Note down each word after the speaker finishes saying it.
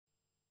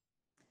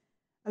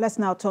Let's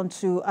now turn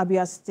to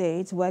Abia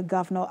State, where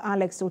Governor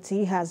Alex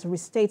Otti has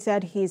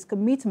restated his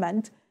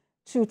commitment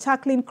to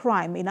tackling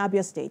crime in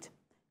Abia State.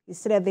 He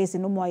said this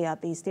in Umuahia,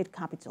 the state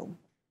capital.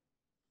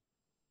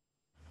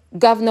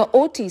 Governor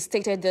Otti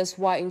stated this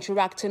while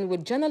interacting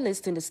with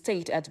journalists in the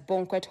state at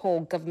Banquet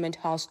Hall Government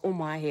House,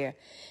 Umuahia.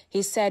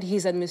 He said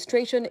his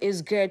administration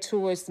is geared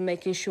towards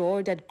making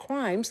sure that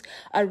crimes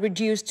are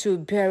reduced to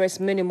barest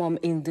minimum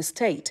in the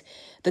state.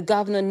 The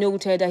governor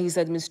noted that his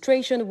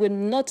administration will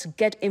not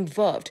get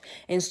involved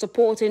in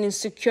supporting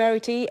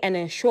insecurity and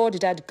ensured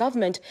that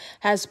government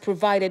has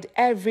provided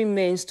every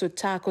means to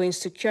tackle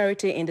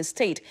insecurity in the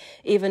state,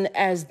 even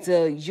as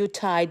the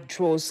Yuletide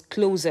draws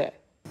closer.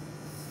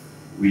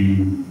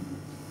 We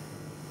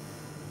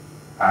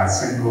are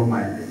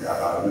single-minded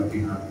about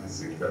looking at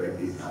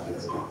insecurity in our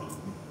state.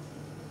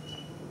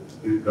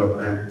 This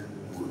government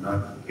will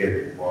not get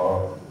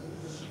involved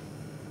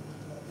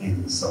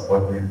in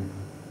supporting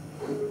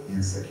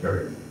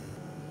insecurity.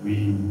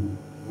 We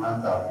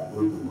want our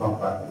people to come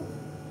back home.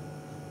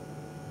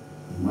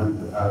 We want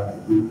to have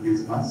a good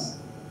Christmas.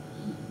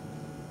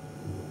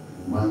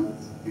 We want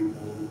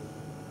people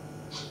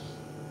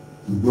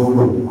to go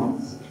where we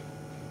want,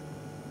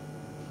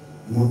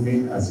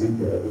 moving as if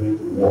they are going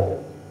to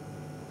war,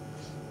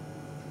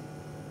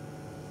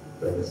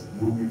 but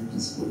moving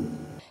peacefully.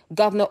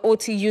 Governor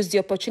Otti used the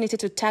opportunity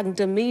to thank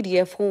the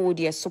media for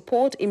their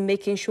support in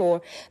making sure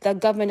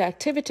that government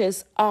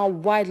activities are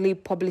widely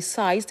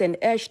publicized and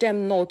urged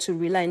them not to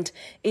relent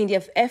in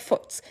their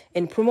efforts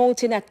in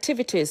promoting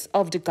activities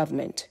of the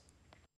government.